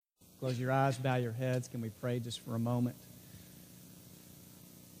Close your eyes, bow your heads. Can we pray just for a moment?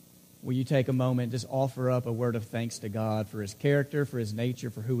 Will you take a moment, just offer up a word of thanks to God for His character, for His nature,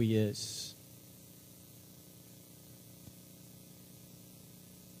 for who He is.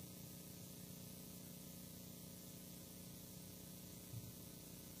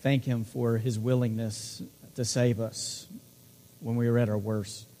 Thank Him for His willingness to save us when we were at our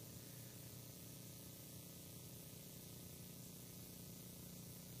worst.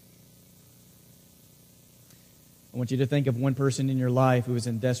 I want you to think of one person in your life who is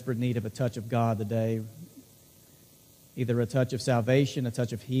in desperate need of a touch of God today. Either a touch of salvation, a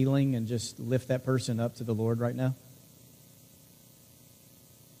touch of healing, and just lift that person up to the Lord right now.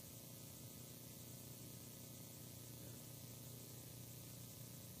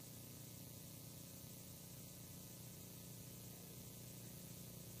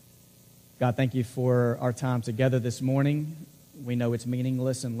 God, thank you for our time together this morning. We know it's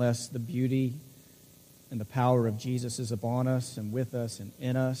meaningless unless the beauty and the power of Jesus is upon us and with us and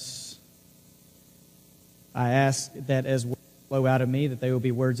in us. I ask that as words flow out of me, that they will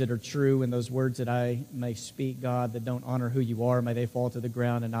be words that are true, and those words that I may speak, God, that don't honor who you are, may they fall to the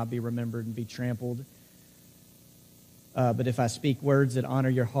ground and not be remembered and be trampled. But if I speak words that honor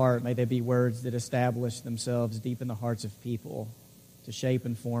your heart, may they be words that establish themselves deep in the hearts of people to shape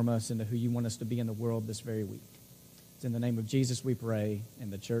and form us into who you want us to be in the world this very week. It's in the name of Jesus we pray,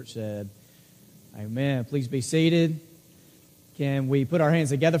 and the church said, amen. Please be seated. Can we put our hands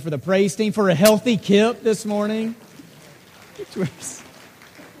together for the praise team for a healthy Kip this morning?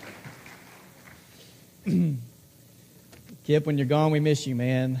 Kip, when you're gone, we miss you,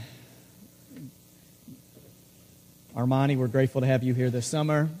 man. Armani, we're grateful to have you here this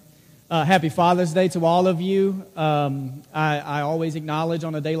summer. Happy Father's Day to all of you. I always acknowledge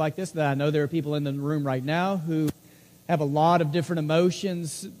on a day like this that I know there are people in the room right now who have a lot of different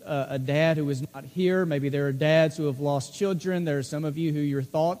emotions. A dad who is not here. Maybe there are dads who have lost children. There are some of you who your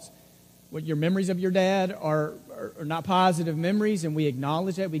thoughts, what your memories of your dad are not positive memories, and we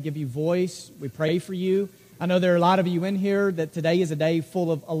acknowledge that. We give you voice. We pray for you. I know there are a lot of you in here that today is a day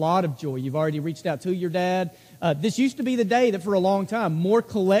full of a lot of joy. You've already reached out to your dad. This used to be the day that for a long time more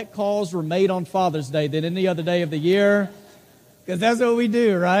collect calls were made on Father's Day than any other day of the year, because that's what we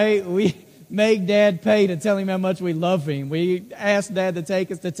do, right? We make Dad pay to tell him how much we love him. We ask Dad to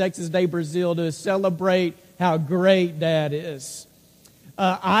take us to Texas Day, Brazil to celebrate how great Dad is.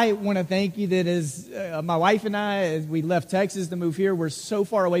 I want to thank you that as my wife and I, as we left Texas to move here, we're so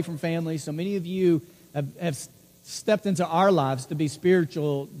far away from family. So many of you have stepped into our lives to be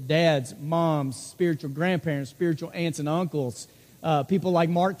spiritual dads, moms, spiritual grandparents, spiritual aunts and uncles. People like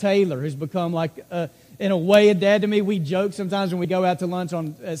Mark Taylor, who's become like, in a way, a dad to me. We joke sometimes when we go out to lunch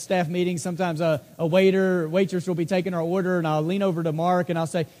on staff meetings. Sometimes a waiter or waitress will be taking our order, and I'll lean over to Mark and I'll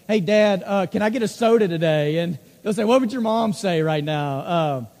say, "Hey, Dad, can I get a soda today?" And they'll say, "What would your mom say right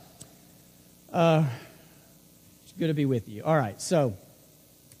now?" It's good to be with you. All right, so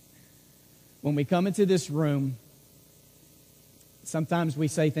when we come into this room, sometimes we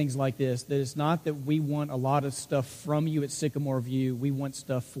say things like this, that it's not that we want a lot of stuff from you at Sycamore View, we want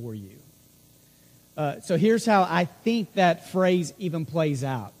stuff for you. So here's how I think that phrase even plays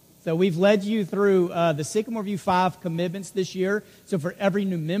out. So we've led you through the Sycamore View 5 commitments this year. So for every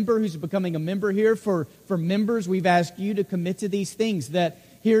new member who's becoming a member here, for members, we've asked you to commit to these things. That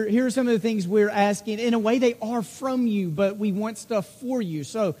here are some of the things we're asking. In a way, they are from you, but we want stuff for you.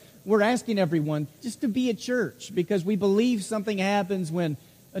 So we're asking everyone just to be at church, because we believe something happens when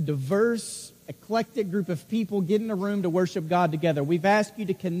a diverse, eclectic group of people get in a room to worship God together. We've asked you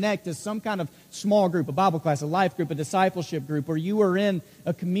to connect to some kind of small group, a Bible class, a life group, a discipleship group, where you are in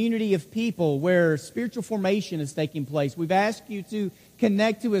a community of people where spiritual formation is taking place. We've asked you to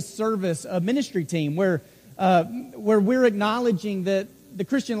connect to a service, a ministry team, where we're acknowledging that the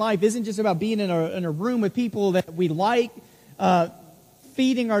Christian life isn't just about being in a room with people that we like,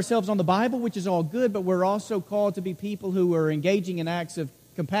 feeding ourselves on the Bible, which is all good, but we're also called to be people who are engaging in acts of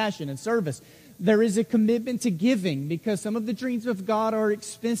compassion and service. There is a commitment to giving, because some of the dreams of God are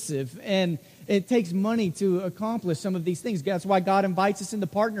expensive, and it takes money to accomplish some of these things. That's why God invites us into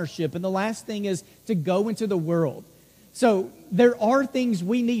partnership. And the last thing is to go into the world. So there are things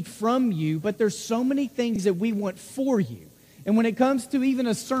we need from you, but there's so many things that we want for you. And when it comes to even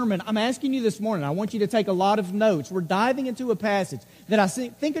a sermon, I'm asking you this morning, I want you to take a lot of notes. We're diving into a passage that I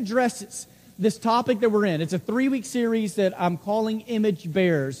think addresses this topic that we're in. It's a 3-week series that I'm calling Image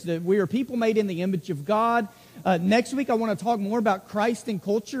Bearers, that we are people made in the image of God. Next week, I want to talk more about Christ and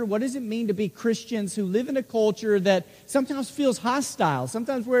culture. What does it mean to be Christians who live in a culture that sometimes feels hostile,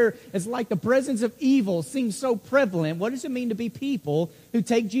 sometimes where it's like the presence of evil seems so prevalent? What does it mean to be people who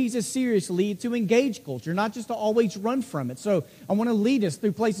take Jesus seriously, to engage culture, not just to always run from it? So I want to lead us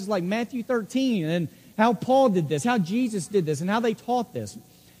through places like Matthew 13 and how Paul did this, how Jesus did this, and how they taught this.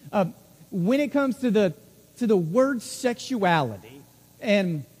 When it comes to the word sexuality,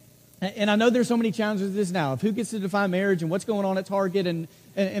 and I know there's so many challenges with this now, of who gets to define marriage and what's going on at Target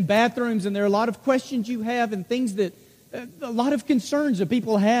and bathrooms, and there are a lot of questions you have and things that, a lot of concerns that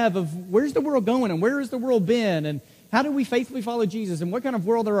people have of where's the world going and where has the world been and how do we faithfully follow Jesus and what kind of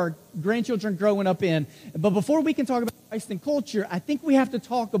world are our grandchildren growing up in. But before we can talk about Christ and culture, I think we have to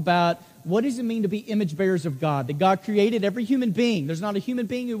talk about what does it mean to be image bearers of God, that God created every human being. There's not a human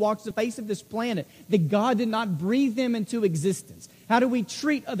being who walks the face of this planet that God did not breathe them into existence. How do we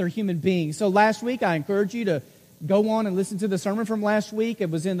treat other human beings? So last week, I encourage you to go on and listen to the sermon from last week. It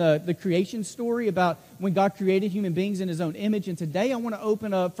was in the creation story about when God created human beings in His own image. And today I want to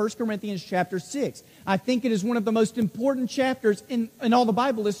open up 1 Corinthians chapter 6. I think it is one of the most important chapters in all the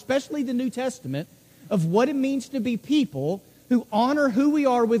Bible, especially the New Testament, of what it means to be people who honor who we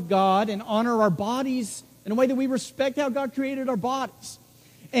are with God and honor our bodies in a way that we respect how God created our bodies.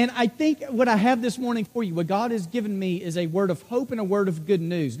 And I think what I have this morning for you, what God has given me, is a word of hope and a word of good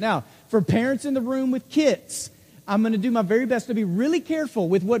news. Now, for parents in the room with kids, I'm going to do my very best to be really careful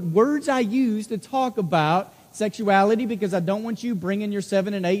with what words I use to talk about sexuality, because I don't want you bringing your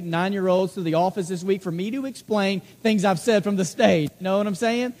 7 and 8 and 9-year-olds to the office this week for me to explain things I've said from the stage. You know what I'm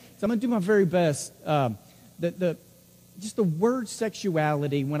saying? So I'm going to do my very best. Just the word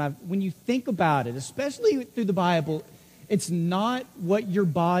sexuality, when you think about it, especially through the Bible, it's not what your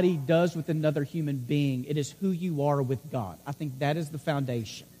body does with another human being. It is who you are with God. I think that is the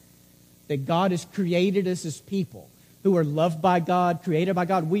foundation. That God has created us as people who are loved by God, created by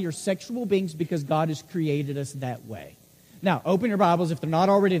God. We are sexual beings because God has created us that way. Now, open your Bibles if they're not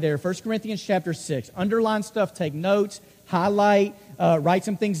already there. 1 Corinthians chapter 6. Underline stuff, take notes, highlight, write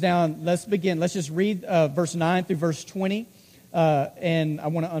some things down. Let's begin. Let's just read verse 9 through verse 20. And I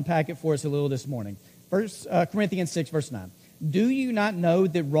want to unpack it for us a little this morning. 1 Corinthians 6, verse 9. Do you not know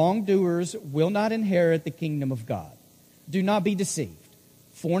that wrongdoers will not inherit the kingdom of God? Do not be deceived.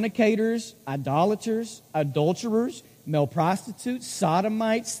 Fornicators, idolaters, adulterers, male prostitutes,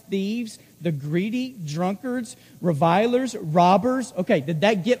 sodomites, thieves, the greedy, drunkards, revilers, robbers. Okay, did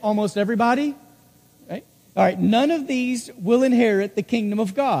that get almost everybody? Right? All right, none of these will inherit the kingdom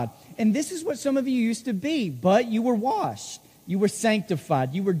of God. And this is what some of you used to be, but you were washed, you were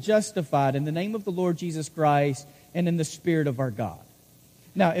sanctified, you were justified in the name of the Lord Jesus Christ and in the Spirit of our God.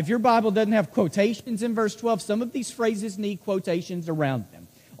 Now, if your Bible doesn't have quotations in verse 12, some of these phrases need quotations around them.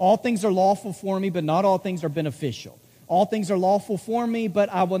 All things are lawful for me, but not all things are beneficial. All things are lawful for me, but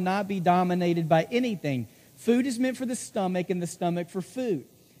I will not be dominated by anything. Food is meant for the stomach, and the stomach for food.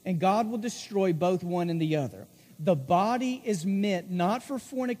 And God will destroy both one and the other. The body is meant not for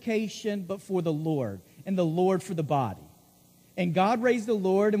fornication, but for the Lord, and the Lord for the body. And God raised the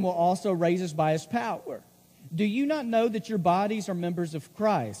Lord and will also raise us by His power. Do you not know that your bodies are members of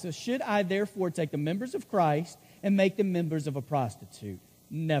Christ? So should I therefore take the members of Christ and make them members of a prostitute?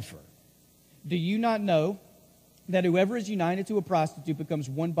 Never. Do you not know that whoever is united to a prostitute becomes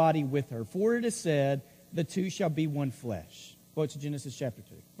one body with her? For it is said, the two shall be one flesh. Quotes Genesis chapter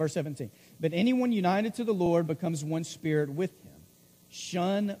 2, verse 17. But anyone united to the Lord becomes one spirit with Him.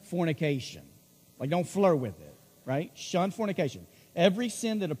 Shun fornication. Like, don't flirt with it, right? Shun fornication. Every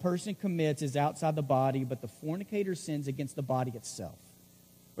sin that a person commits is outside the body, but the fornicator sins against the body itself.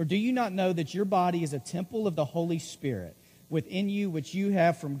 Or do you not know that your body is a temple of the Holy Spirit within you, which you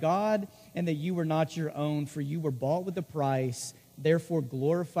have from God, and that you were not your own, for you were bought with a price. Therefore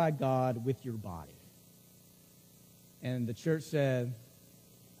glorify God with your body. And the church said,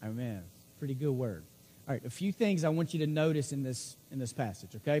 amen. Pretty good word. All right, a few things I want you to notice in this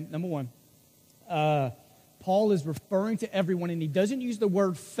passage, okay? Number one, Paul is referring to everyone, and he doesn't use the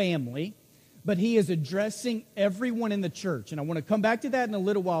word family, but he is addressing everyone in the church. And I want to come back to that in a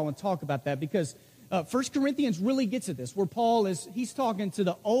little while and talk about that, because 1 Corinthians really gets at this, where Paul he's talking to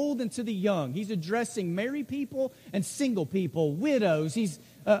the old and to the young. He's addressing married people and single people, widows. He's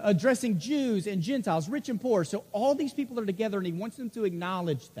addressing Jews and Gentiles, rich and poor. So all these people are together, and he wants them to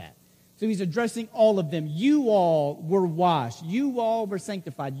acknowledge that. So he's addressing all of them. You all were washed. You all were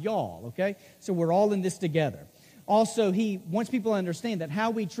sanctified. Y'all, okay? So we're all in this together. Also, he wants people to understand that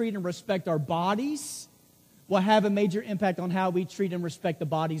how we treat and respect our bodies will have a major impact on how we treat and respect the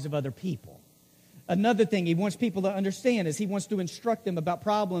bodies of other people. Another thing he wants people to understand is he wants to instruct them about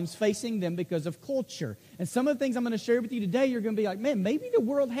problems facing them because of culture. And some of the things I'm going to share with you today, you're going to be like, man, maybe the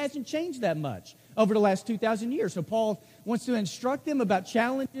world hasn't changed that much over the last 2,000 years. So Paul wants to instruct them about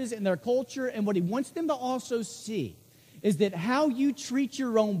challenges in their culture, and what he wants them to also see is that how you treat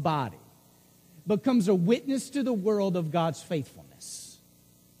your own body becomes a witness to the world of God's faithfulness.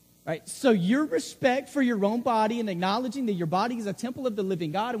 Right? So your respect for your own body and acknowledging that your body is a temple of the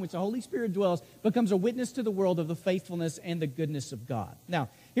living God in which the Holy Spirit dwells becomes a witness to the world of the faithfulness and the goodness of God. Now,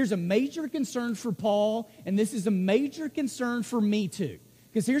 here's a major concern for Paul, and this is a major concern for me too.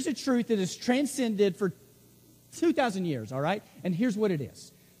 Because here's a truth that has transcended for 2,000 years, all right? And here's what it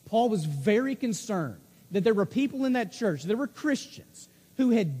is. Paul was very concerned that there were people in that church, there were Christians, who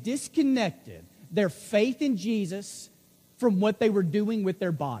had disconnected their faith in Jesus from what they were doing with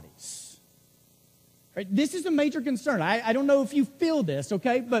their bodies. Right? This is a major concern. I don't know if you feel this,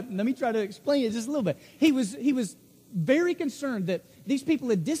 okay? But let me try to explain it just a little bit. He was very concerned that these people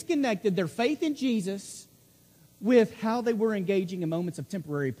had disconnected their faith in Jesus with how they were engaging in moments of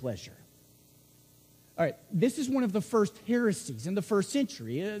temporary pleasure. All right, this is one of the first heresies in the first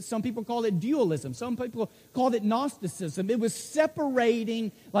century. Some people call it dualism. Some people called it Gnosticism. It was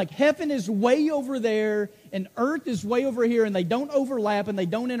separating, like heaven is way over there and earth is way over here, and they don't overlap and they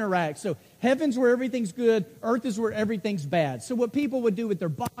don't interact. So heaven's where everything's good, earth is where everything's bad. So what people would do with their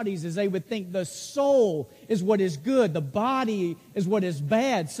bodies is they would think the soul is what is good, the body is what is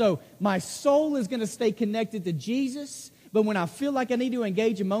bad. So my soul is going to stay connected to Jesus, but when I feel like I need to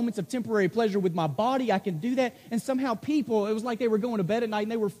engage in moments of temporary pleasure with my body, I can do that. And somehow people, it was like they were going to bed at night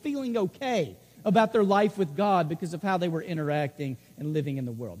and they were feeling okay about their life with God because of how they were interacting and living in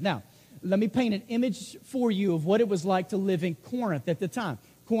the world. Now, let me paint an image for you of what it was like to live in Corinth at the time.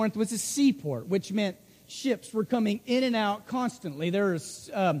 Corinth was a seaport, which meant ships were coming in and out constantly.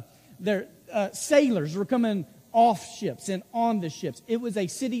 Sailors were coming off ships and on the ships. It was a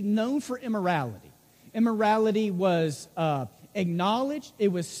city known for immorality. Immorality was acknowledged.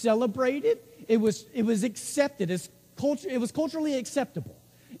 It was celebrated. It was accepted. It was culturally acceptable.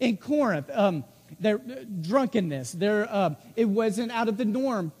 In Corinth, their drunkenness, it wasn't out of the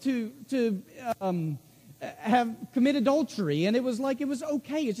norm to have commit adultery, and it was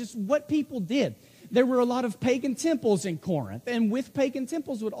okay. It's just what people did. There were a lot of pagan temples in Corinth, and with pagan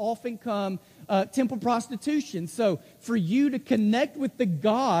temples would often come temple prostitution. So for you to connect with the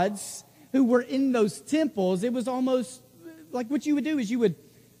gods who were in those temples, it was almost like what you would do is you would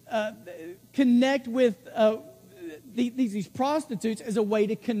connect with these prostitutes as a way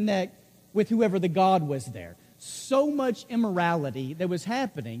to connect with whoever the god was there. So much immorality that was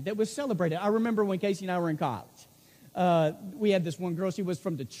happening that was celebrated. I remember when Casey and I were in college. We had this one girl, she was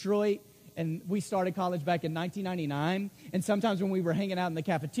from Detroit, and we started college back in 1999. And sometimes when we were hanging out in the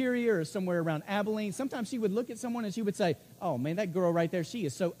cafeteria or somewhere around Abilene, sometimes she would look at someone and she would say, "Oh man, that girl right there, she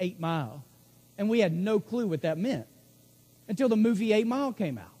is so 8 Mile." And we had no clue what that meant until the movie 8 Mile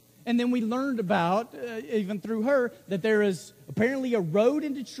came out. And then we learned about, even through her, that there is apparently a road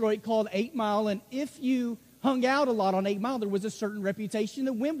in Detroit called 8 Mile. And if you hung out a lot on 8 Mile, there was a certain reputation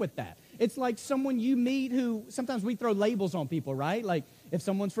that went with that. It's like someone you meet who, sometimes we throw labels on people, right? Like if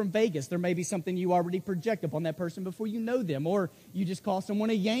someone's from Vegas, there may be something you already project upon that person before you know them. Or you just call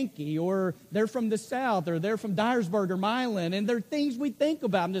someone a Yankee, or they're from the South, or they're from Dyersburg or Milan. And they're things we think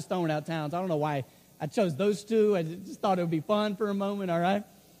about. I'm just throwing out towns. I don't know why I chose those two. I just thought it would be fun for a moment, all right?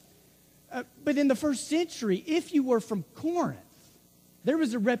 But in the first century, if you were from Corinth, there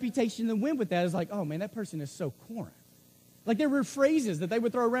was a reputation that went with that. It's like, oh man, that person is so Corinth. Like there were phrases that they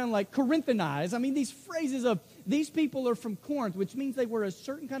would throw around like Corinthanize. I mean, these phrases of these people are from Corinth, which means they were a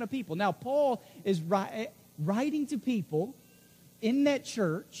certain kind of people. Now, Paul is writing to people in that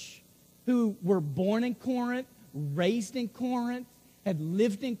church who were born in Corinth, raised in Corinth, had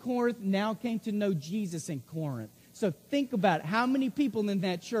lived in Corinth, now came to know Jesus in Corinth. So think about how many people in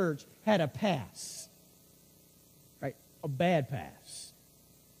that church had a past, right? A bad past.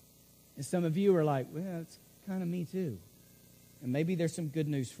 And some of you are like, well, it's kind of me too. And maybe there's some good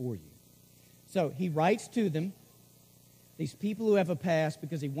news for you. So he writes to them, these people who have a past,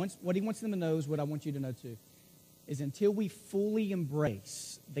 because what he wants them to know is what I want you to know too, is until we fully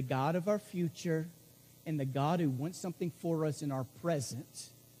embrace the God of our future and the God who wants something for us in our present,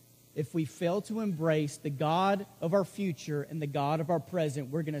 if we fail to embrace the God of our future and the God of our present,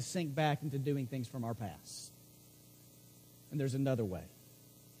 we're going to sink back into doing things from our past. And there's another way.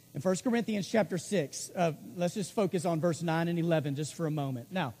 In 1 Corinthians chapter 6, let's just focus on verse 9 and 11 just for a moment.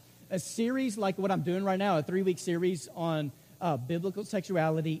 Now, a series like what I'm doing right now, a 3-week series on biblical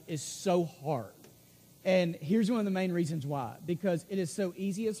sexuality, is so hard. And here's one of the main reasons why. Because it is so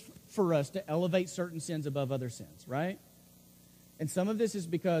easy for us to elevate certain sins above other sins, right? And some of this is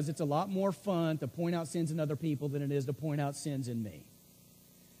because it's a lot more fun to point out sins in other people than it is to point out sins in me.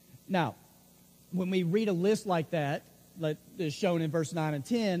 Now, when we read a list like that is shown in verse 9 and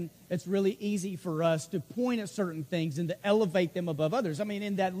 10, it's really easy for us to point at certain things and to elevate them above others. I mean,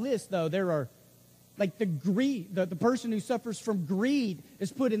 in that list, though, there are, like the person who suffers from greed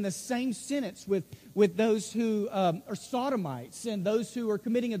is put in the same sentence with those who are sodomites and those who are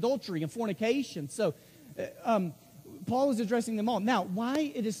committing adultery and fornication. So Paul is addressing them all. Now,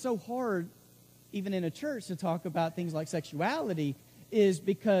 why it is so hard, even in a church, to talk about things like sexuality is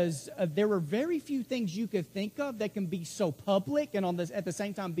because there are very few things you could think of that can be so public and at the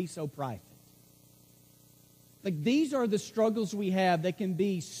same time be so private. Like, these are the struggles we have that can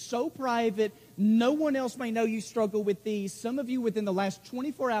be so private. No one else may know you struggle with these. Some of you within the last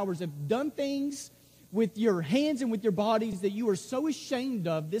 24 hours have done things with your hands and with your bodies that you are so ashamed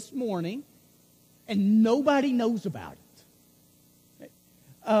of this morning, and nobody knows about it.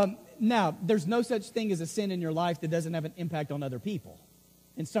 Now, there's no such thing as a sin in your life that doesn't have an impact on other people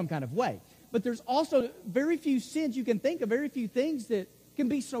in some kind of way. But there's also very few sins you can think of, very few things that can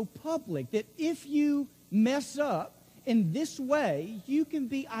be so public that if you mess up in this way, you can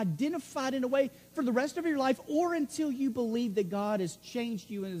be identified in a way for the rest of your life or until you believe that God has changed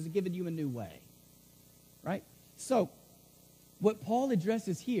you and has given you a new way. Right? So, what Paul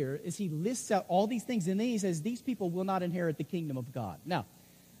addresses here is he lists out all these things, and then he says these people will not inherit the kingdom of God. Now,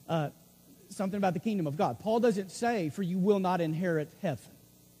 something about the kingdom of God. Paul doesn't say, for you will not inherit heaven.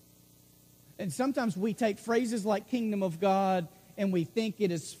 And sometimes we take phrases like kingdom of God and we think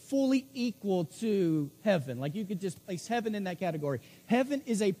it is fully equal to heaven. Like you could just place heaven in that category. Heaven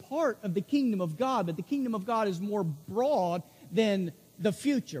is a part of the kingdom of God, but the kingdom of God is more broad than the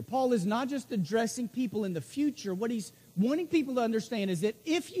future. Paul is not just addressing people in the future. What he's wanting people to understand is that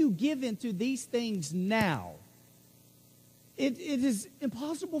if you give into these things now, it is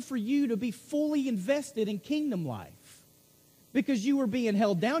impossible for you to be fully invested in kingdom life because you are being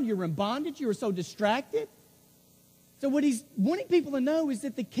held down. You're in bondage. You are so distracted. So what he's wanting people to know is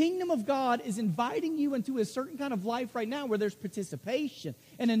that the kingdom of God is inviting you into a certain kind of life right now where there's participation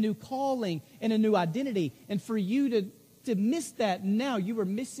and a new calling and a new identity. And for you to miss that now, you are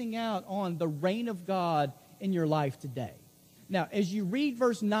missing out on the reign of God in your life today. Now, as you read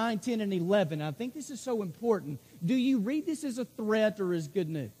verse 9, 10, and 11, I think this is so important. Do you read this as a threat or as good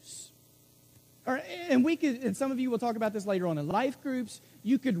news? And some of you will talk about this later on in life groups.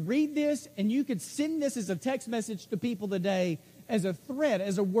 You could read this and you could send this as a text message to people today as a threat,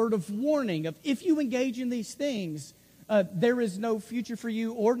 as a word of warning of if you engage in these things, there is no future for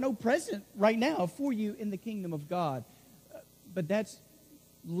you or no present right now for you in the kingdom of God. But that's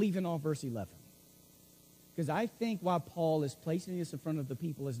leaving off verse 11. Because I think why Paul is placing this in front of the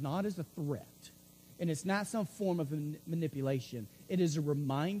people is not as a threat. And it's not some form of manipulation. It is a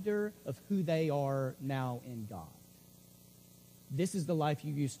reminder of who they are now in God. This is the life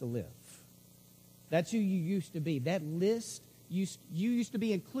you used to live. That's who you used to be. That list, you used to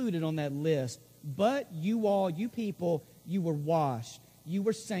be included on that list. But you people, you were washed. You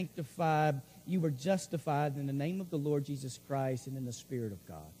were sanctified. You were justified in the name of the Lord Jesus Christ and in the Spirit of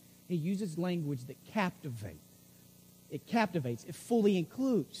God. He uses language that captivates. It captivates. It fully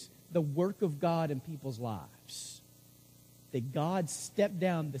includes the work of God in people's lives. That God stepped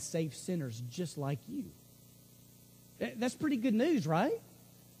down to save sinners just like you. That's pretty good news, right?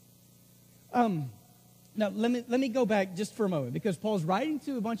 Now, let me go back just for a moment, because Paul's writing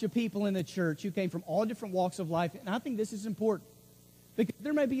to a bunch of people in the church who came from all different walks of life, and I think this is important. Because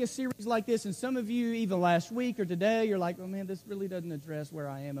there may be a series like this, and some of you, even last week or today, you're like, oh man, this really doesn't address where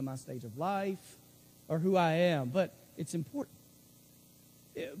I am in my stage of life or who I am. But it's important.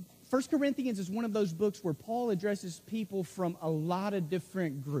 1 Corinthians is one of those books where Paul addresses people from a lot of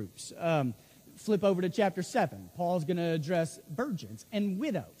different groups. Flip over to chapter 7. Paul's going to address virgins and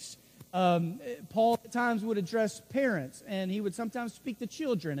widows. Paul at times would address parents, and he would sometimes speak to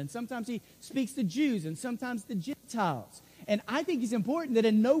children, and sometimes he speaks to Jews, and sometimes to Gentiles. And I think it's important that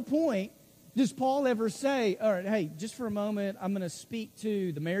at no point does Paul ever say, all right, hey, just for a moment, I'm going to speak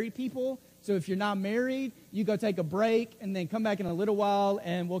to the married people. So if you're not married, you go take a break and then come back in a little while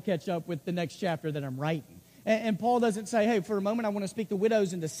and we'll catch up with the next chapter that I'm writing. And Paul doesn't say, hey, for a moment, I want to speak to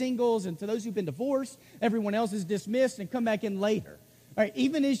widows and to singles and to those who've been divorced. Everyone else is dismissed and come back in later. All right,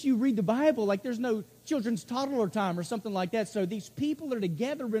 even as you read the Bible, like there's no children's toddler time or something like that. So these people are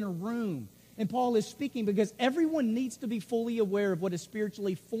together in a room. And Paul is speaking because everyone needs to be fully aware of what is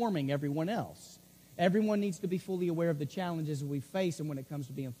spiritually forming everyone else. Everyone needs to be fully aware of the challenges we face and when it comes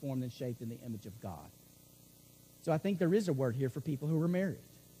to being formed and shaped in the image of God. So I think there is a word here for people who are married.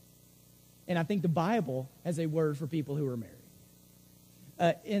 And I think the Bible has a word for people who are married.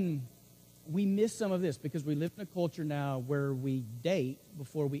 And we miss some of this because we live in a culture now where we date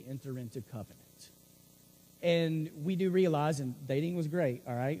before we enter into covenant. And we do realize, and dating was great,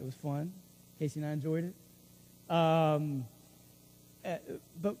 all right? It was fun. Casey and I enjoyed it.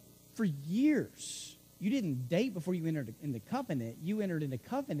 But for years, you didn't date before you entered into covenant. You entered into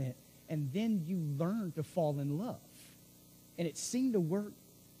covenant, and then you learned to fall in love. And it seemed to work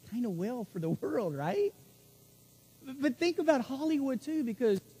kind of well for the world, right? But think about Hollywood, too,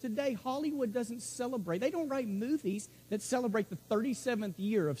 because today Hollywood doesn't celebrate. They don't write movies that celebrate the 37th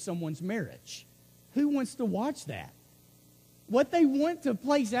year of someone's marriage. Who wants to watch that? What they want to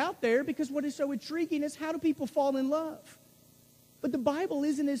place out there, because what is so intriguing is how do people fall in love? But the Bible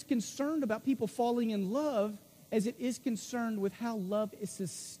isn't as concerned about people falling in love as it is concerned with how love is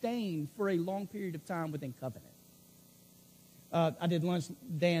sustained for a long period of time within covenant. I did lunch,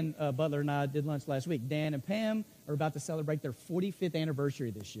 Dan Butler and I did lunch last week. Dan and Pam are about to celebrate their 45th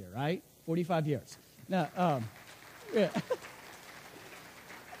anniversary this year, right? 45 years. Now, yeah.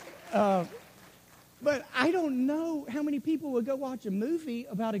 But I don't know how many people would go watch a movie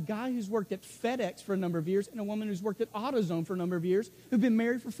about a guy who's worked at FedEx for a number of years and a woman who's worked at AutoZone for a number of years who've been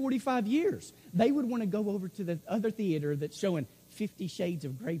married for 45 years. They would want to go over to the other theater that's showing 50 Shades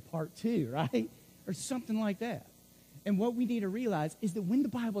of Grey Part 2, right? Or something like that. And what we need to realize is that when the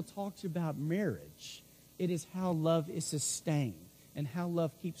Bible talks about marriage, it is how love is sustained and how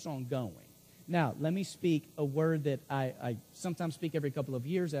love keeps on going. Now, let me speak a word that I sometimes speak every couple of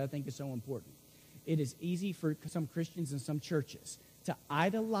years that I think is so important. It is easy for some Christians and some churches to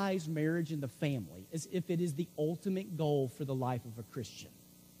idolize marriage and the family as if it is the ultimate goal for the life of a Christian.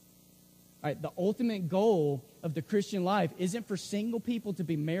 All right, the ultimate goal of the Christian life isn't for single people to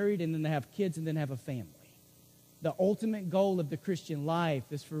be married and then to have kids and then have a family. The ultimate goal of the Christian life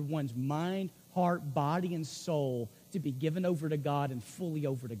is for one's mind, heart, body, and soul to be given over to God and fully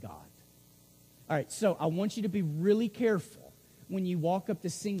over to God. All right, so I want you to be really careful when you walk up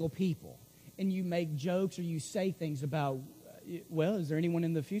to single people and you make jokes or you say things about, well, is there anyone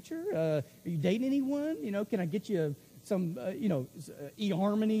in the future? Are you dating anyone? You know, can I get you some,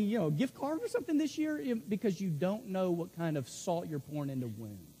 eHarmony, gift card or something this year? Because you don't know what kind of salt you're pouring into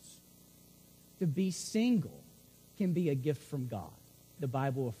wounds. To be single can be a gift from God. The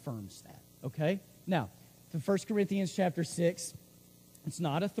Bible affirms that, okay? Now, to 1 Corinthians chapter 6, it's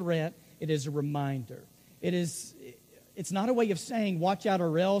not a threat. It is a reminder. It's not a way of saying, watch out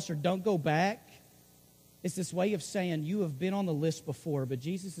or else, or don't go back. It's this way of saying, you have been on the list before, but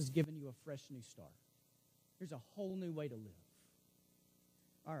Jesus has given you a fresh new start. Here's a whole new way to live.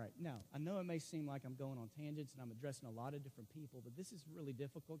 All right, now, I know it may seem like I'm going on tangents and I'm addressing a lot of different people, but this is really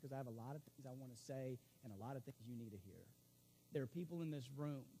difficult because I have a lot of things I want to say and a lot of things you need to hear. There are people in this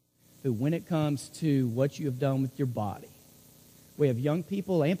room who, when it comes to what you have done with your body, we have young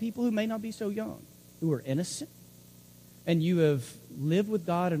people and people who may not be so young, who are innocent, and you have lived with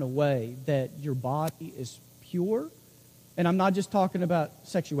God in a way that your body is pure. And I'm not just talking about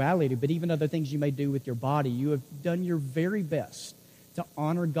sexuality, but even other things you may do with your body. You have done your very best to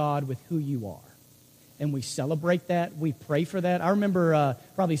honor God with who you are. And we celebrate that. We pray for that. I remember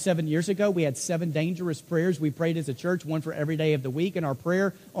probably 7 years ago, we had 7 dangerous prayers we prayed as a church, one for every day of the week. And our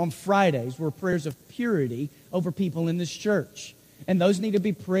prayer on Fridays were prayers of purity over people in this church. And those need to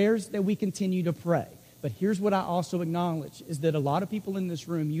be prayers that we continue to pray. But here's what I also acknowledge, is that a lot of people in this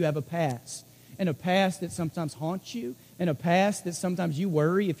room, you have a past. And a past that sometimes haunts you. And a past that sometimes you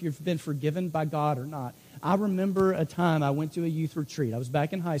worry if you've been forgiven by God or not. I remember a time I went to a youth retreat. I was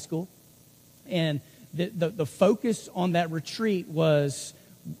back in high school. And the focus on that retreat was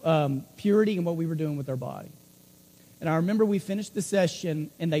purity and what we were doing with our body. And I remember we finished the session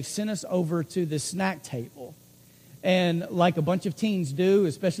and they sent us over to the snack table. And like a bunch of teens do,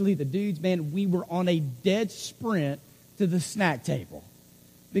 especially the dudes, man, we were on a dead sprint to the snack table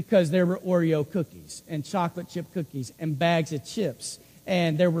because there were Oreo cookies and chocolate chip cookies and bags of chips.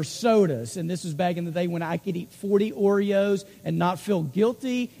 And there were sodas. And this was back in the day when I could eat 40 Oreos and not feel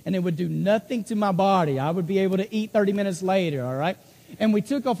guilty, and it would do nothing to my body. I would be able to eat 30 minutes later, all right? And we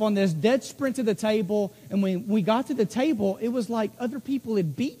took off on this dead sprint to the table. And when we got to the table, it was like other people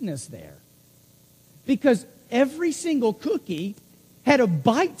had beaten us there. Because every single cookie had a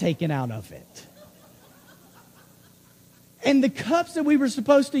bite taken out of it. And the cups that we were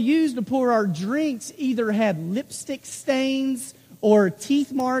supposed to use to pour our drinks either had lipstick stains or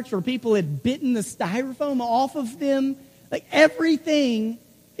teeth marks, or people had bitten the styrofoam off of them. Like everything,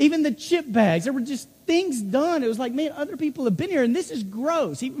 even the chip bags, there were just things done. It was like, man, other people have been here, and this is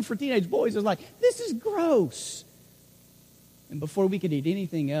gross. Even for teenage boys, it was like, this is gross. And before we could eat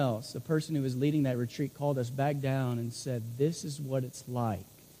anything else, the person who was leading that retreat called us back down and said, this is what it's like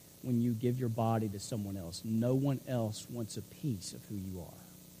when you give your body to someone else. No one else wants a piece of who you are.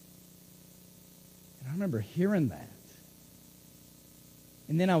 And I remember hearing that.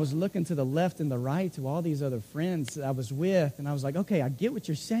 And then I was looking to the left and the right to all these other friends that I was with, and I was like, okay, I get what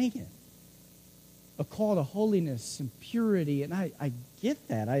you're saying. A call to holiness and purity, and I get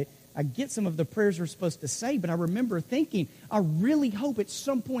that. I get some of the prayers we're supposed to say, but I remember thinking, I really hope at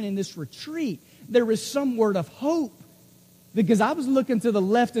some point in this retreat there is some word of hope. Because I was looking to the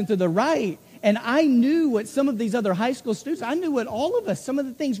left and to the right, and I knew what some of these other high school students, I knew what all of us, some of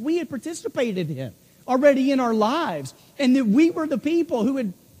the things we had participated in already in our lives, and that we were the people who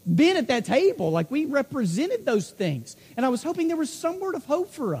had been at that table, like we represented those things. And I was hoping there was some word of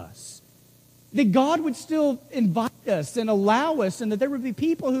hope for us, that God would still invite us and allow us, and that there would be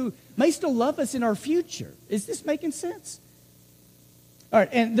people who may still love us in our future. Is this making sense? All right,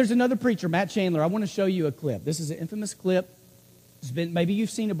 and there's another preacher, Matt Chandler. I want to show you a clip. This is an infamous clip. Maybe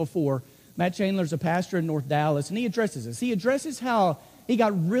you've seen it before. Matt Chandler's a pastor in North Dallas, and he addresses this. He addresses how he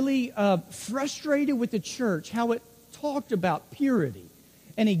got really frustrated with the church, how it talked about purity.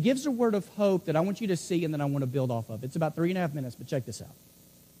 And he gives a word of hope that I want you to see and then I want to build off of. It's about 3.5 minutes, but check this out.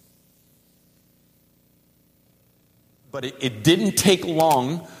 But it didn't take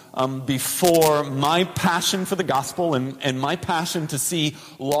long before my passion for the gospel and my passion to see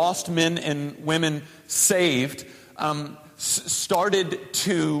lost men and women saved started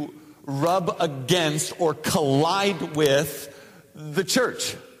to rub against or collide with the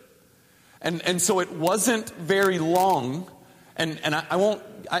church. And so it wasn't very long, and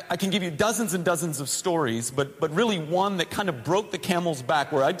I can give you dozens and dozens of stories, but really one that kind of broke the camel's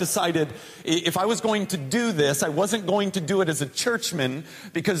back, where I decided if I was going to do this, I wasn't going to do it as a churchman,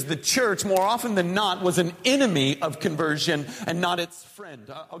 because the church, more often than not, was an enemy of conversion and not its friend.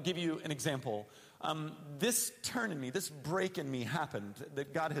 I'll give you an example. This turn in me, this break in me happened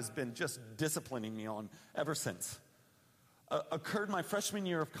that God has been just disciplining me on ever since. Occurred my freshman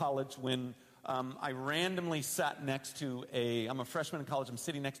year of college when I randomly sat next to I'm a freshman in college, I'm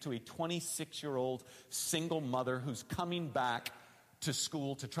sitting next to a 26-year-old single mother who's coming back to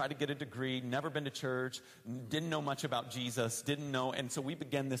school to try to get a degree, never been to church, didn't know much about Jesus, and so we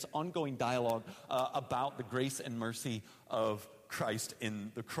began this ongoing dialogue about the grace and mercy of Christ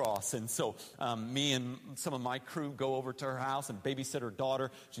in the cross. And so me and some of my crew go over to her house and babysit her daughter.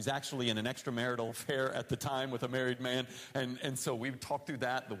 She's actually in an extramarital affair at the time with a married man. And so we talk through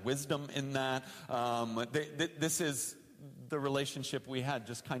that, the wisdom in that. This is the relationship we had,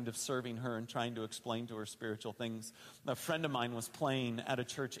 just kind of serving her and trying to explain to her spiritual things. A friend of mine was playing at a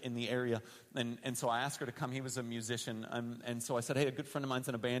church in the area, and so I asked her to come. He was a musician, and so I said, hey, a good friend of mine's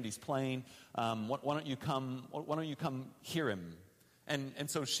in a band. He's playing. Why don't you come hear him? And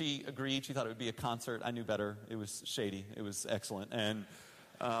so she agreed. She thought it would be a concert. I knew better. It was shady. It was excellent. And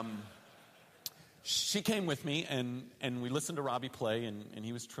she came with me, and we listened to Robbie play, and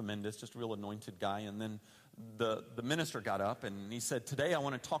he was tremendous, just a real anointed guy. And then the minister got up, and he said, today I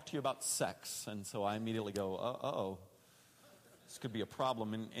want to talk to you about sex. And so I immediately go, uh-oh, this could be a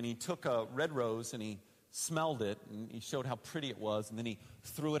problem. And he took a red rose, and he smelled it, and he showed how pretty it was, and then he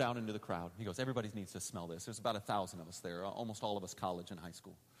threw it out into the crowd. He goes, everybody needs to smell this. There's about 1,000 of us there, almost all of us college and high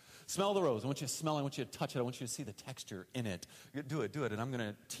school. Smell the rose. I want you to smell it. I want you to touch it. I want you to see the texture in it. Do it, and I'm going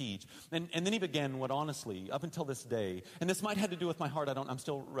to teach. And then he began what honestly, up until this day, and this might have to do with my heart, I'm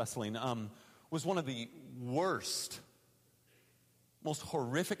still wrestling, was one of the worst, most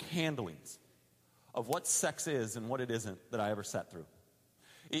horrific handlings of what sex is and what it isn't that I ever sat through.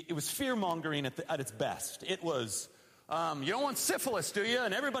 It was fear-mongering at its best. It was, you don't want syphilis, do you?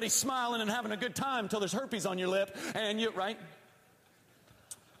 And everybody's smiling and having a good time until there's herpes on your lip, right?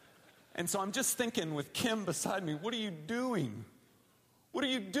 And so I'm just thinking with Kim beside me, what are you doing? What are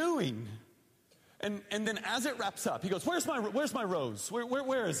you doing? And then as it wraps up, he goes, where's my rose?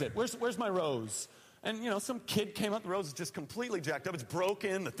 Where is it? Where's my rose? And, some kid came up, the rose is just completely jacked up. It's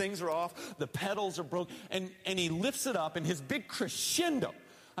broken, the things are off, the petals are broken. And he lifts it up, and his big crescendo,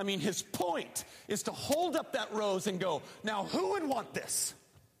 his point is to hold up that rose and go, now who would want this?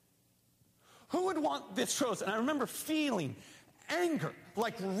 Who would want this rose? And I remember feeling anger,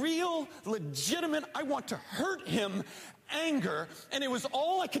 like real, legitimate, I want to hurt him anger. And it was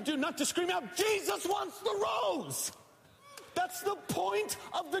all I could do not to scream out, Jesus wants the rose. That's the point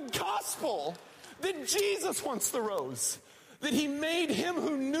of the gospel, that Jesus wants the rose. That he made him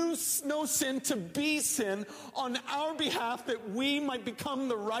who knew no sin to be sin on our behalf, that we might become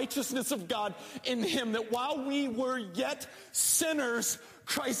the righteousness of God in him. That while we were yet sinners,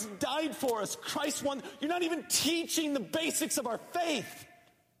 Christ died for us. Christ won. You're not even teaching the basics of our faith.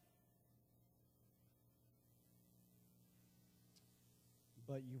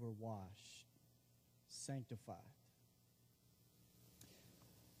 But you were washed, sanctified.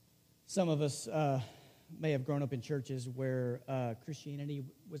 Some of us may have grown up in churches where Christianity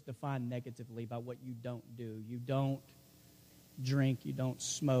was defined negatively by what you don't do. You don't drink, you don't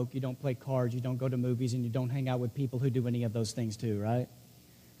smoke, you don't play cards, you don't go to movies, and you don't hang out with people who do any of those things too, right?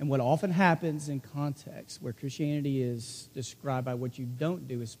 And what often happens in context where Christianity is described by what you don't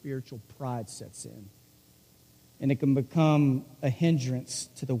do is spiritual pride sets in. And it can become a hindrance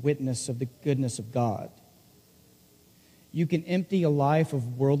to the witness of the goodness of God. You can empty a life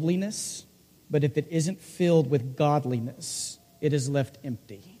of worldliness, but if it isn't filled with godliness, it is left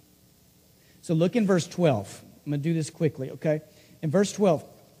empty. So look in verse 12. I'm going to do this quickly, okay? In verse 12,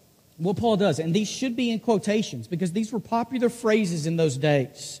 what Paul does, and these should be in quotations because these were popular phrases in those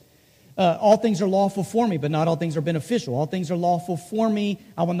days. All things are lawful for me, but not all things are beneficial. All things are lawful for me.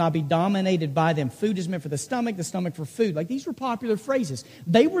 I will not be dominated by them. Food is meant for the stomach for food. Like, these were popular phrases.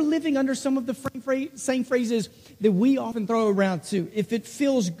 They were living under some of the same phrases that we often throw around too. If it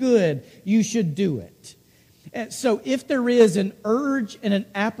feels good, you should do it. And so if there is an urge and an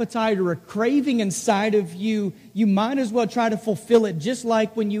appetite or a craving inside of you, you might as well try to fulfill it, just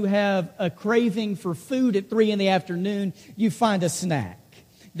like when you have a craving for food at 3 p.m, you find a snack.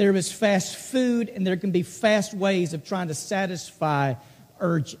 There is fast food, and there can be fast ways of trying to satisfy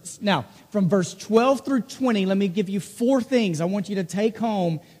urges. Now, from verse 12 through 20, let me give you 4 things I want you to take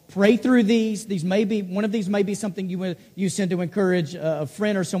home. Pray through these. One of these may be something you send to encourage a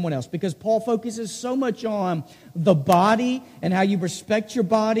friend or someone else, because Paul focuses so much on the body and how you respect your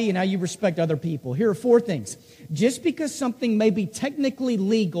body and how you respect other people. Here are 4 things. Just because something may be technically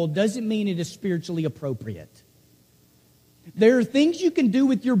legal doesn't mean it is spiritually appropriate. There are things you can do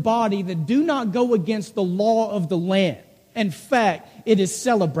with your body that do not go against the law of the land. In fact, it is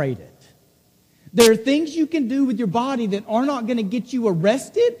celebrated. There are things you can do with your body that are not going to get you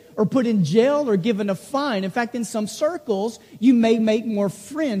arrested or put in jail or given a fine. In fact, in some circles, you may make more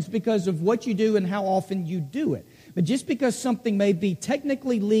friends because of what you do and how often you do it. But just because something may be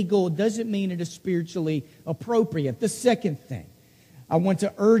technically legal doesn't mean it is spiritually appropriate. The second thing I want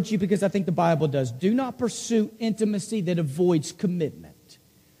to urge you, because I think the Bible does, do not pursue intimacy that avoids commitment.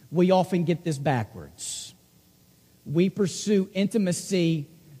 We often get this backwards. We pursue intimacy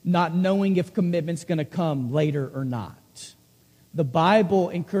not knowing if commitment's going to come later or not. The Bible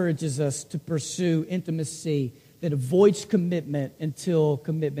encourages us to pursue intimacy that avoids commitment until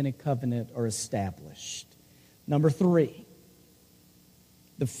commitment and covenant are established. Number 3.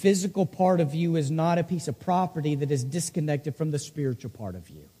 The physical part of you is not a piece of property that is disconnected from the spiritual part of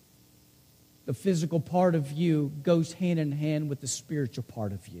you. The physical part of you goes hand in hand with the spiritual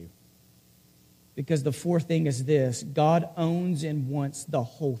part of you. Because the 4th thing is this: God owns and wants the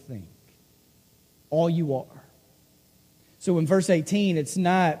whole thing. All you are. So in verse 18, it's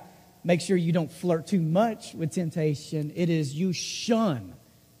not make sure you don't flirt too much with temptation. It is you shun,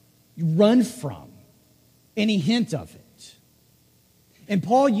 you run from any hint of it. And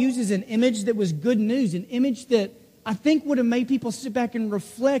Paul uses an image that was good news, an image that I think would have made people sit back and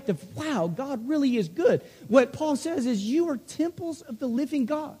reflect of, wow, God really is good. What Paul says is you are temples of the living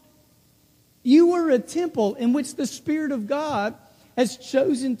God. You are a temple in which the Spirit of God has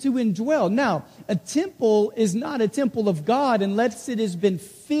chosen to indwell. Now, a temple is not a temple of God unless it has been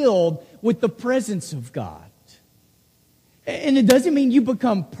filled with the presence of God. And it doesn't mean you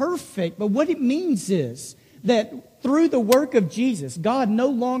become perfect, but what it means is that through the work of Jesus, God no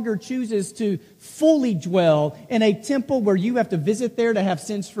longer chooses to fully dwell in a temple where you have to visit there to have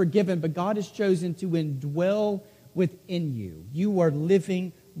sins forgiven, but God has chosen to indwell within you. You are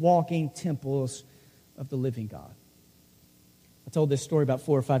living, walking temples of the living God. I told this story about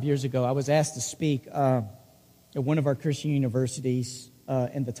 4 or 5 years ago. I was asked to speak at one of our Christian universities,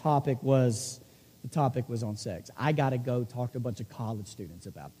 and the topic was on sex. I got to go talk to a bunch of college students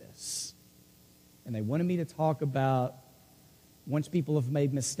about this. And they wanted me to talk about, once people have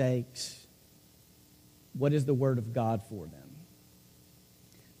made mistakes, what is the Word of God for them?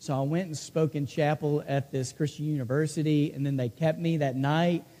 So I went and spoke in chapel at this Christian university, and then they kept me that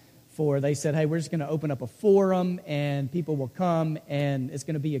night they said, hey, we're just going to open up a forum, and people will come, and it's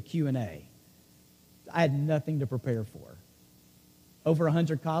going to be a Q&A. I had nothing to prepare for. Over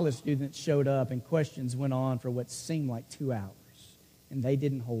 100 college students showed up, and questions went on for what seemed like 2 hours, and they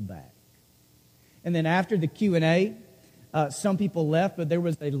didn't hold back. And then after the Q&A, some people left, but there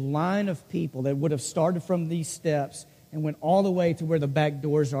was a line of people that would have started from these steps and went all the way to where the back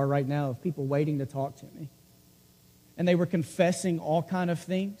doors are right now of people waiting to talk to me. and they were confessing all kind of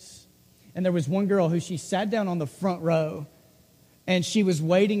things. And there was one girl who she sat down on the front row, and she was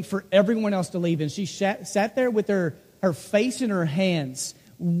waiting for everyone else to leave. And she sat there with her face in her hands,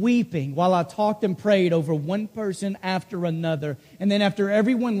 weeping while I talked and prayed over one person after another. And then after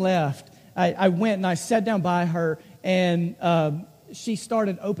everyone left, I went and I sat down by her, and she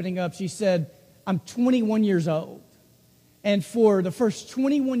started opening up. She said, I'm 21 years old. And for the first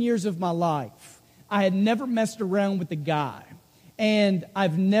 21 years of my life, I had never messed around with a guy. And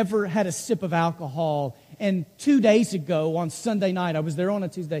I've never had a sip of alcohol. And 2 days ago, on Sunday night, I was there on a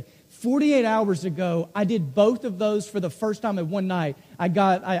Tuesday, 48 hours ago, I did both of those for the first time in one night.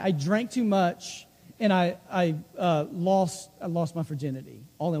 I drank too much, and I lost my virginity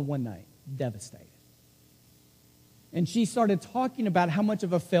all in one night. Devastated. And she started talking about how much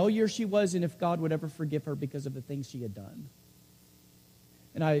of a failure she was and if God would ever forgive her because of the things she had done.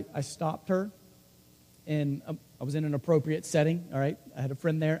 And I stopped her, and I was in an appropriate setting, all right? I had a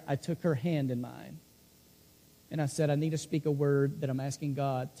friend there. I took her hand in mine, and I said, I need to speak a word that I'm asking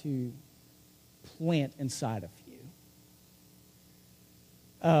God to plant inside of you.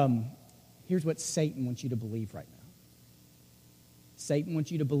 Here's what Satan wants you to believe right now. Satan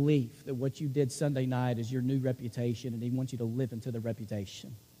wants you to believe that what you did Sunday night is your new reputation, and he wants you to live into the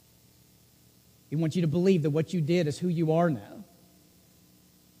reputation. He wants you to believe that what you did is who you are now.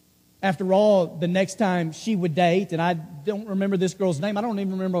 After all, the next time she would date, and I don't remember this girl's name, I don't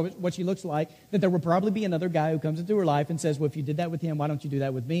even remember what she looks like, that there would probably be another guy who comes into her life and says, well, if you did that with him, why don't you do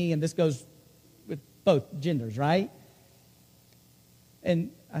that with me? And this goes with both genders, right?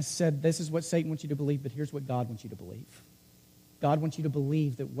 And I said, this is what Satan wants you to believe, but here's what God wants you to believe. God wants you to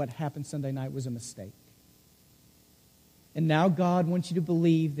believe that what happened Sunday night was a mistake. And now God wants you to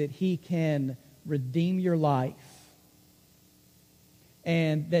believe that he can redeem your life,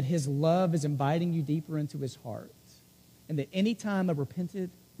 and that his love is inviting you deeper into his heart. And that any time a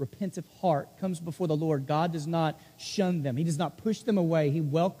repentive heart comes before the Lord, God does not shun them. He does not push them away. He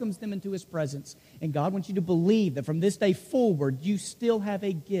welcomes them into his presence. And God wants you to believe that from this day forward, you still have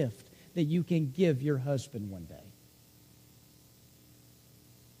a gift that you can give your husband one day.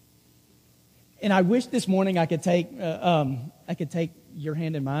 And I wish this morning I could take your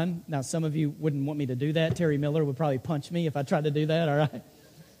hand in mine. Now, some of you wouldn't want me to do that. Terry Miller would probably punch me if I tried to do that, all right?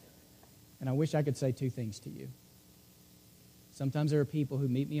 And I wish I could say two things to you. Sometimes there are people who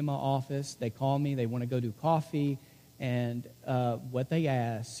meet me in my office. They call me. They want to go do coffee. And what they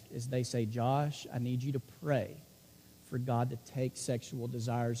ask is they say, Josh, I need you to pray for God to take sexual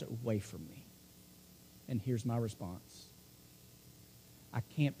desires away from me. And here's my response. I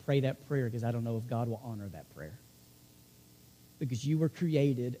can't pray that prayer because I don't know if God will honor that prayer. Because you were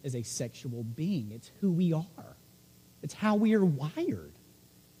created as a sexual being. It's who we are. It's how we are wired.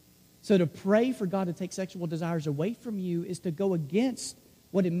 So to pray for God to take sexual desires away from you is to go against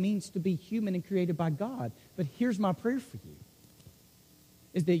what it means to be human and created by God. But here's my prayer for you,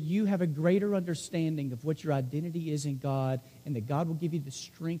 is that you have a greater understanding of what your identity is in God, and that God will give you the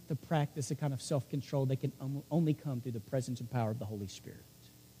strength to practice a kind of self-control that can only come through the presence and power of the Holy Spirit.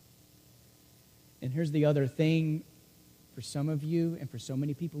 And here's the other thing for some of you and for so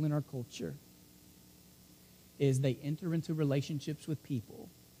many people in our culture, is they enter into relationships with people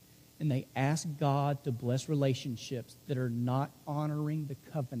and they ask God to bless relationships that are not honoring the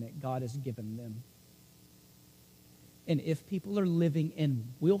covenant God has given them. And if people are living in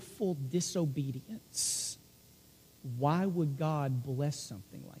willful disobedience, why would God bless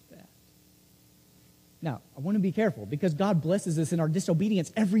something like that? Now, I want to be careful because God blesses us in our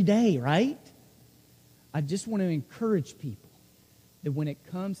disobedience every day, right? I just want to encourage people that when it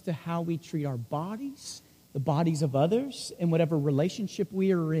comes to how we treat our bodies, the bodies of others, and whatever relationship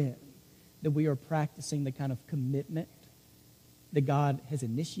we are in, that we are practicing the kind of commitment that God has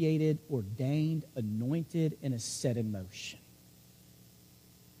initiated, ordained, anointed, and has set in motion.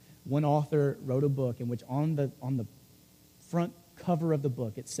 One author wrote a book in which on the front cover of the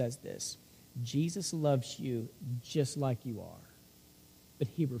book it says this: Jesus loves you just like you are, but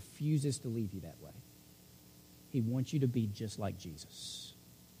he refuses to leave you that way. He wants you to be just like Jesus.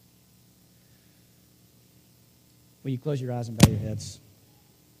 Will you close your eyes and bow your heads?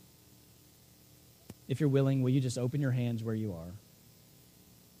 If you're willing, will you just open your hands where you are?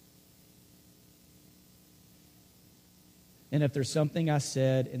 And if there's something I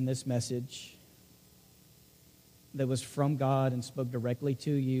said in this message that was from God and spoke directly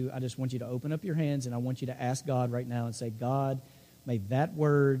to you, I just want you to open up your hands and I want you to ask God right now and say, God, may that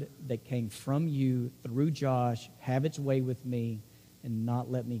word that came from you through Josh have its way with me and not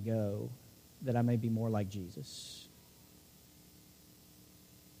let me go, that I may be more like Jesus.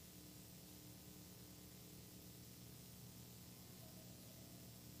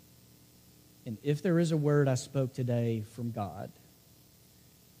 And if there is a word I spoke today from God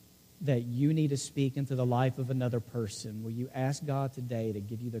that you need to speak into the life of another person, will you ask God today to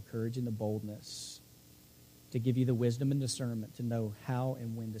give you the courage and the boldness, to give you the wisdom and discernment to know how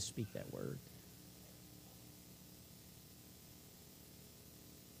and when to speak that word?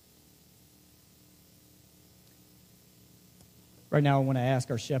 Right now, I want to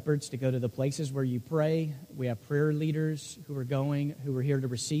ask our shepherds to go to the places where you pray. We have prayer leaders who are here to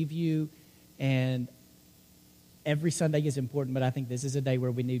receive you. And every Sunday is important, but I think this is a day where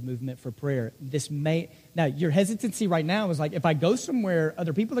we need movement for prayer. Now, your hesitancy right now is like, if I go somewhere,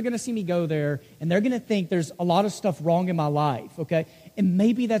 other people are going to see me go there, and they're going to think there's a lot of stuff wrong in my life, okay? And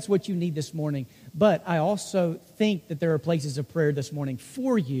maybe that's what you need this morning. But I also think that there are places of prayer this morning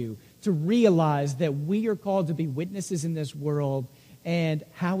for you to realize that we are called to be witnesses in this world, and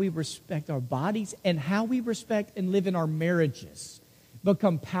how we respect our bodies and how we respect and live in our marriages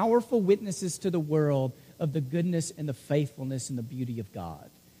become powerful witnesses to the world of the goodness and the faithfulness and the beauty of God.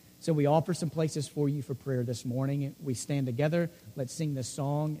 So we offer some places for you for prayer this morning. We stand together. Let's sing this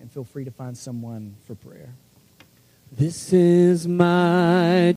song, and feel free to find someone for prayer. This is my